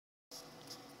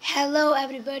Hello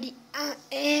everybody, I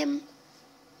am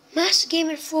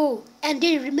MasterGamer 4 and do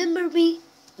you remember me?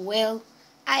 Well,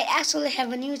 I actually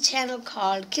have a new channel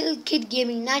called Kid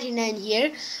Gaming 99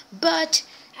 here, but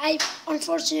I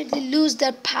unfortunately lose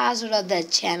the password of that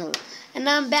channel and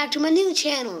now I'm back to my new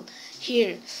channel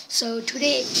here. So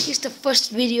today is the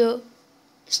first video.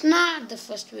 It's not the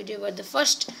first video, but the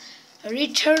first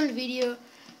returned video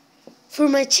for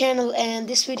my channel, and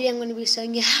this video I'm going to be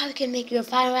showing you how you can make your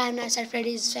Five Nights at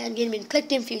Freddy's fan game in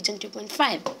Clickteam Fusion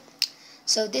 2.5.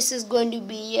 So this is going to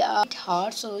be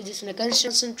hard, so we're just going to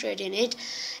concentrate in it,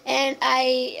 and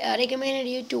I recommended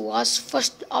you to watch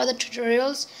first all the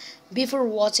tutorials before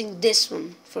watching this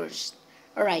one first.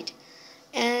 Alright,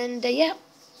 and yeah,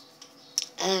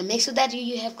 make sure that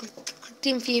you have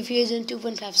Clickteam Fusion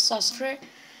 2.5 software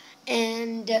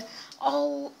and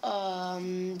all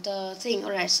the thing.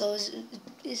 Alright, so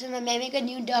it's gonna make a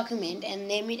new document and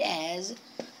name it as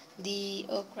the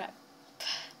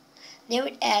name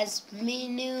it as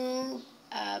menu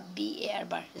bar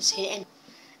bar. Just hit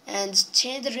and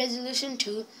change the resolution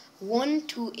to 1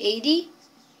 to 80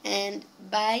 and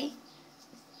by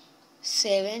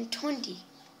 720.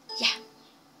 Yeah,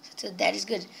 so that is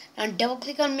good. Now double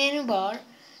click on menu bar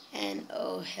and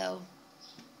oh hell,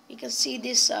 you can see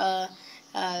this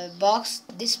box.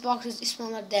 This box is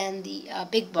smaller than the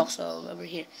big box over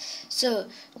here. So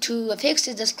to fix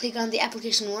it, just click on the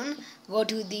application one, go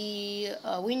to the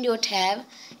window tab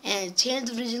and change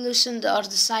the resolution or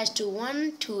the size to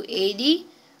 1 to 80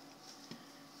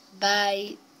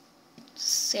 by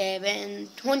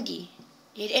 720.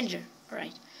 Hit enter.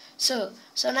 Alright, so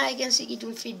now you can see it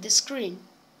will fit the screen.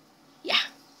 Yeah,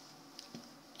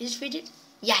 is it fitted?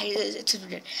 Yeah, it's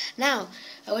fitted. Now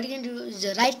what you can do is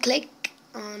right click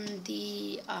on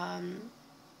the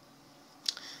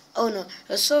oh no,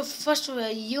 so first of all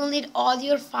you'll need all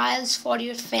your files for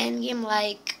your fan game,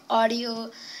 like audio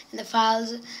and the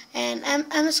files, and I'm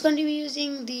just going to be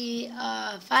using the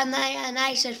Five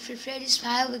Nights at Freddy's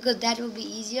file because that will be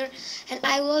easier, and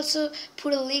I will also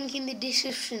put a link in the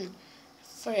description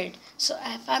for it. So I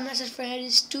have Five Nights at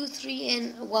Freddy's 2, 3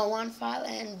 and 1 file,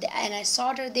 and I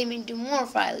sorted them into more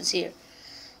files here.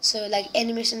 So like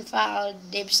animation file,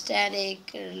 dip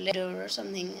static, or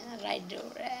something, right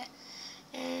door,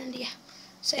 and yeah.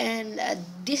 So and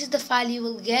this is the file you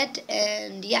will get,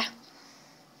 and yeah,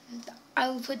 I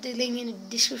will put the link in the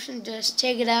description. Just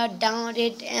check it out, download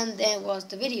it, and then watch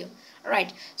the video.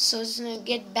 Alright, so just gonna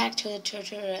get back to the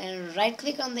tutorial and right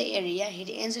click on the area, hit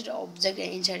insert object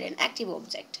and insert an active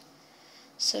object.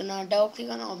 So now double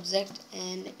click on object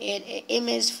and add an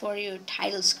image for your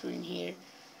title screen here.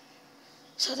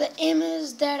 So the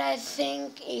image that I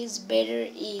think is better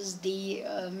is the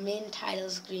main title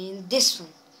screen. This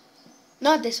one,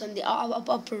 not this one. The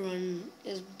upper one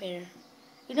is better.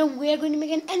 You know, we are going to make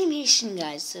an animation,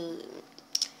 guys. So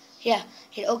yeah,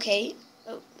 hit OK.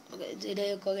 Oh,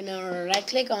 okay. Now right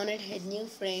click on it, hit new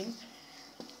frame,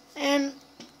 and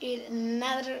hit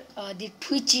another the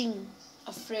twitching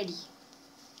of Freddy.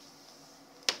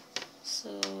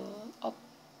 So up,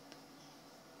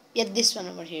 yeah, this one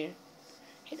over here.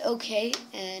 Hit OK,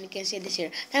 and you can see this here.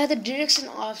 Now the direction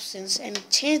options and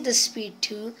change the speed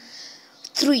to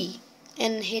 3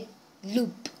 and hit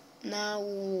loop. Now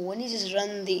when you just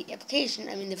run the application,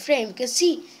 I mean the frame, you can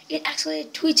see it actually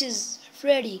twitches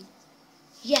Freddy.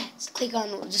 Yeah, just click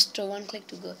on just one click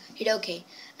to go. Hit OK.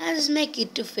 Now just make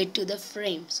it to fit to the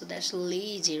frame. So that's really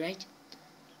easy, right?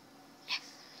 Yeah.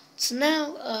 So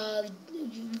now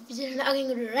we're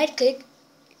going to right click,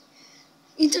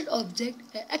 insert object,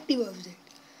 active object.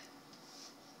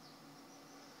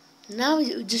 Now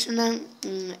you just wanna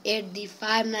add the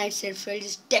Five Nights at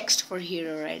Freddy's text for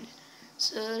here, alright?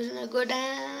 So just gonna go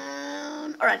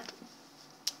down. Alright,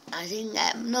 I think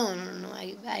no,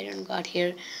 I don't got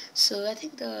here. So I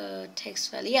think the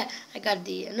text file. Yeah, I got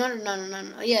the no.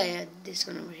 Yeah, this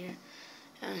one over here.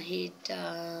 Hit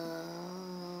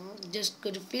just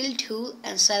go to fill tool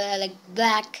and select like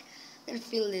black, and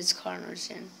fill these corners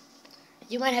in.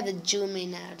 You might have to zoom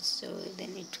in out, so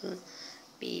then it will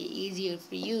be easier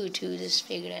for you to just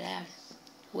figure it out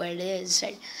where it is,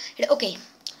 right? Okay,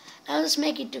 now let's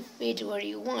make it to fit where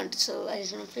you want. So I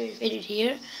just want to fit it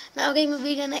here. Now okay,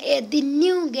 we're gonna add the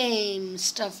new game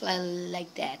stuff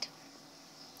like that.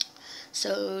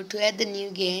 So to add the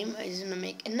new game, I just gonna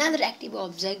make another active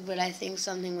object, but I think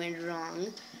something went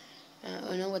wrong.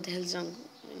 I know what the hell is wrong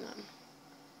going on.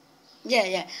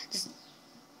 Yeah, just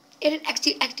add an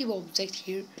active object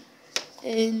here,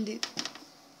 and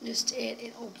just add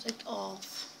an object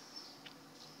of,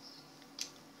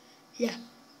 yeah,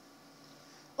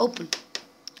 open.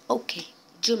 Okay,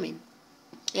 zoom in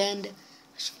and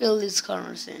Just fill these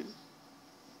corners in.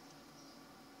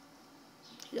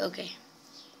 Okay.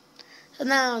 So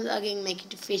now again make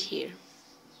it fit here.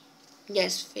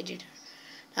 Yes, fit it.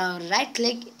 Now right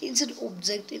click, insert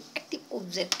object in active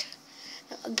object.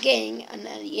 Now again, and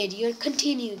add your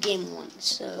continue game one.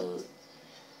 So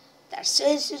that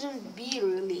says it shouldn't be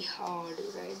really hard,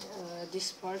 right?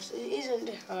 This part isn't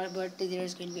hard, but there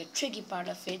is going to be a tricky part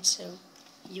of it. So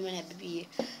you might have to be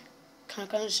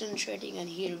concentrating on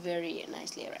here very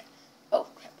nicely, right? Oh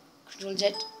crap! Control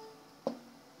Z.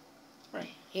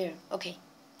 Right here. Okay.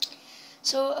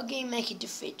 So again, make it to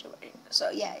fit. Right? So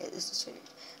yeah, this is fitted.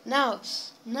 Now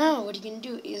what you can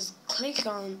do is click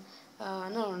on.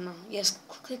 Yes,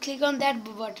 click on that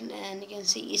button, and you can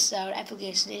see it's our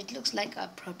application. It looks like a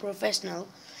professional.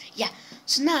 Yeah.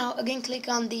 So now again, click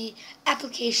on the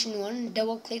application one.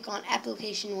 Double click on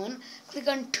application one. Click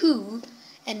on 2,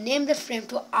 and name the frame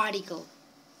to article.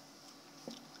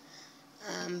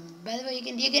 By the way,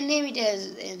 you can name it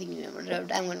as anything you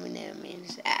remember. I'm going to name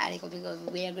it article because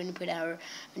we are going to put our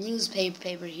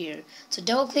newspaper here. So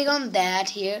double click on that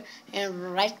here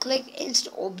and right click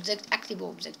insert object, active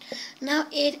object. Now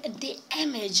add the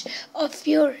image of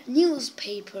your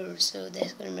newspaper. So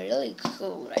that's going to be really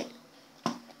cool, right?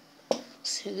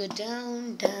 So go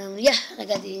down. Yeah, I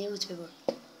got the newspaper.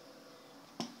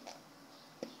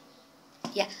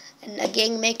 Yeah, and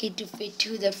again make it to fit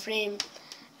to the frame.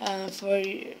 For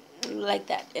like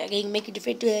that again, make it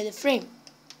fit to the frame.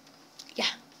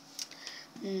 Yeah.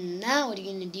 Now what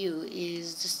you're gonna do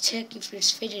is just check if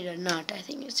it's fitted or not. I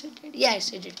think it's fitted. Yeah,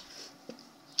 it's fitted.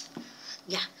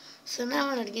 Yeah. So now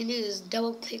what you're gonna do is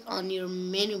double click on your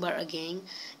menu bar again,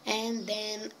 and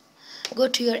then go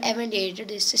to your event editor.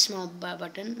 This is small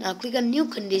button. Now click on new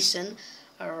condition.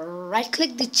 Right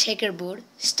click the checkerboard.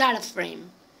 Start a frame.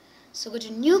 So go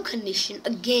to new condition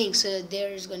again, so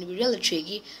there is going to be really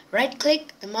tricky. Right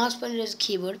click, the mouse pointer is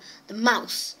keyboard, the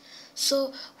mouse.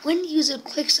 So when user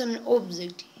clicks on an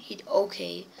object, hit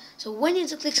OK. So when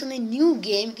user clicks on a new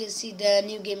game, you can see the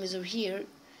new game is over here.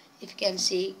 If you can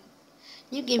see,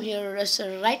 new game here,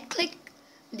 so right click,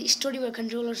 the storyboard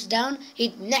controllers down,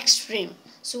 hit next frame.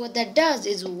 So what that does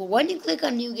is when you click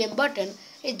on new game button,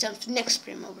 it jumps to next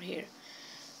frame over here.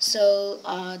 So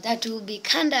that will be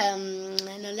kinda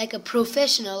like a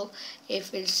professional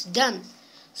if it's done.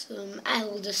 So I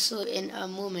will just show in a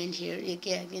moment here. You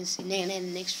can see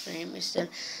next frame is done.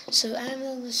 So I'm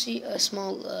going to see a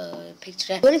small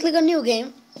picture. When you click on new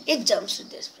game, it jumps to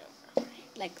this frame,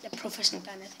 like the professional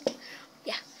kind of thing.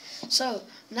 Yeah. So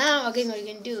now again, what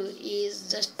you can do is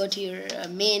just go to your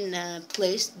main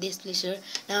place, this place here.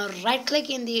 Now right click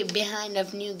in the behind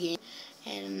of new game,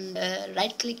 and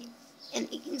right click and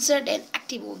insert an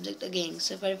active object again.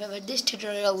 So for this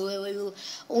tutorial we will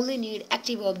only need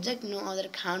active object, no other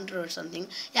counter or something.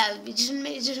 Yeah, we just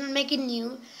make it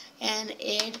new and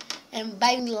add, and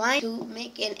by line to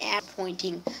make an arrow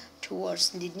pointing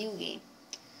towards the new game.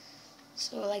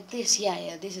 So like this.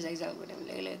 Yeah, this is exactly what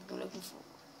I'm looking for.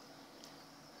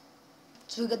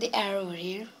 So we got the arrow over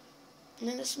here, and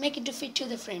then let's make it to fit to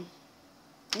the frame.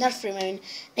 Not frame, I mean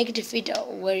make it to fit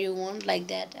where you want, like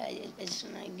that. You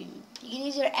can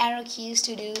use your arrow keys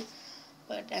to do,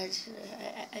 but I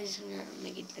just want to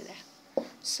make it like that.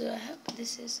 So I hope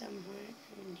this is somewhere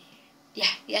in here.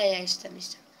 Yeah, it's done.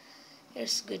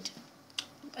 It's good.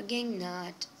 Again,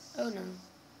 not. Oh no.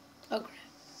 Oh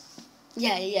crap.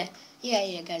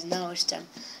 Yeah, guys. Now it's done.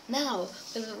 Now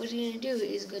what you're gonna do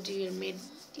is go to your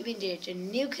immediate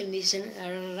new condition.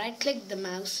 Right click the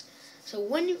mouse. So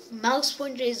when mouse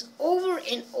pointer is over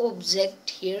an object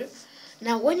here,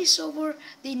 now when it's over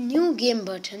the new game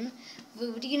button,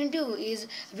 what you're gonna do is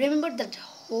remember that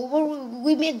hover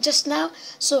we made just now.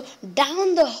 So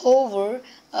down the hover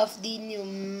of the new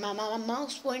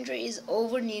mouse pointer is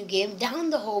over new game. Down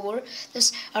the hover,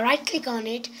 just right click on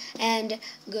it and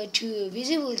go to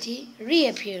visibility,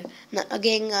 reappear. Now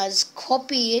again, just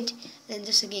copy it and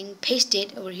just again paste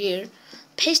it over here.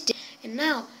 Paste it, and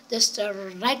now just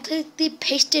right click the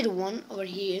pasted one over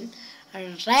here,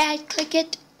 right click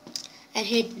it and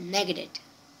hit negative.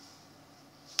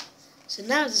 So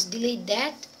now just delete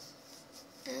that,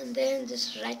 and then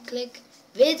just right click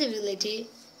visibility,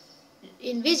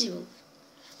 invisible.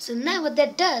 So now what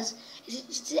that does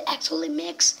is it actually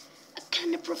makes a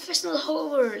kind of professional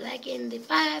hover, like in the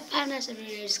Five Nights at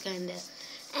Freddy's kinda.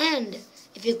 And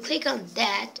if you click on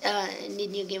that in the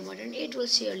new game button, it will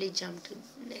surely jump to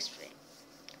the next frame.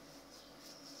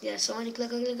 Yeah, so when you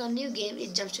click on new game,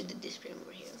 it jumps to this frame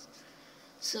over here.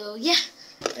 So yeah,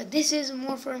 this is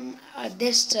more from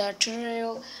this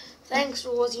tutorial. Thanks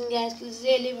for watching, guys. Please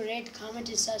leave a rate, comment,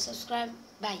 and subscribe.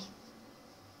 Bye.